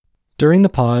During the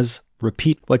pause,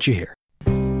 repeat what you hear.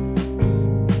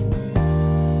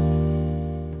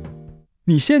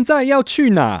 你现在要去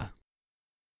哪？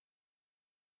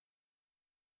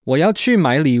我要去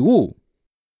买礼物。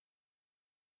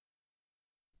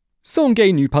送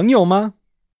给女朋友吗？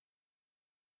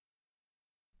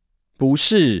不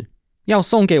是，要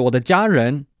送给我的家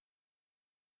人。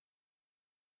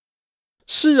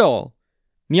是哦，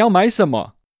你要买什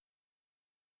么？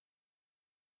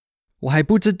我还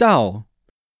不知道。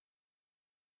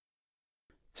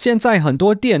现在很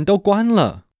多店都关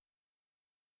了。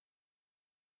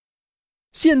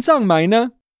线上买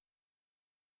呢？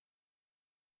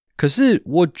可是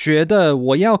我觉得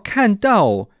我要看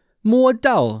到、摸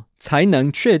到才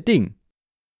能确定。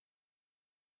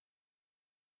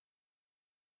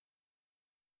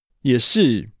也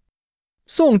是。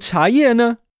送茶叶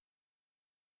呢？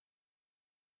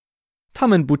他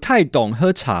们不太懂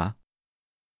喝茶。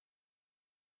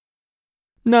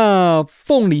那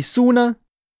凤梨酥呢？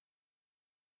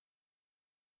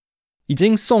已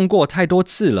经送过太多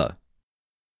次了。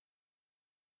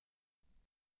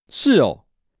是哦，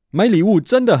买礼物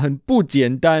真的很不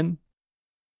简单。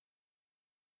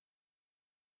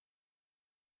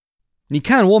你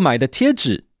看我买的贴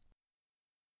纸，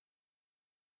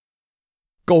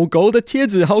狗狗的贴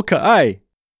纸好可爱。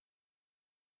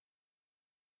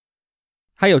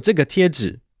还有这个贴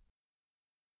纸，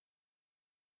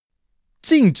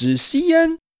禁止吸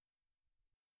烟。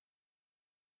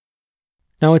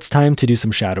Now it's time to do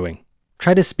some shadowing.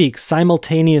 Try to speak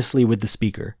simultaneously with the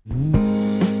speaker.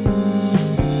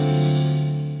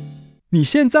 你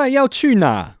现在要去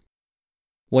哪？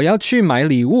我要去买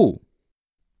礼物。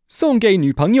送给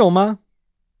女朋友吗？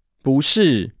不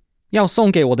是，要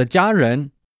送给我的家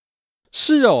人。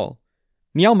是哦，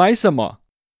你要买什么？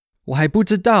我还不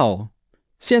知道。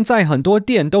现在很多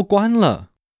店都关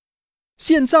了。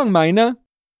线上买呢？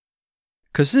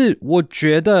可是我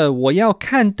觉得我要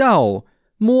看到、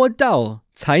摸到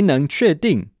才能确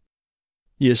定。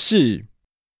也是。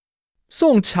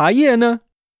送茶叶呢？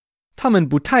他们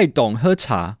不太懂喝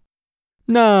茶。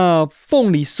那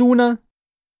凤梨酥呢？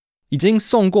已经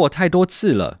送过太多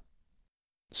次了。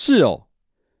是哦，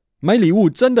买礼物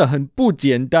真的很不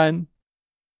简单。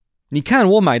你看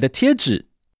我买的贴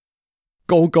纸，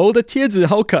狗狗的贴纸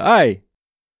好可爱。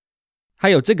还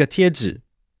有这个贴纸，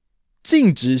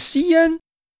禁止吸烟。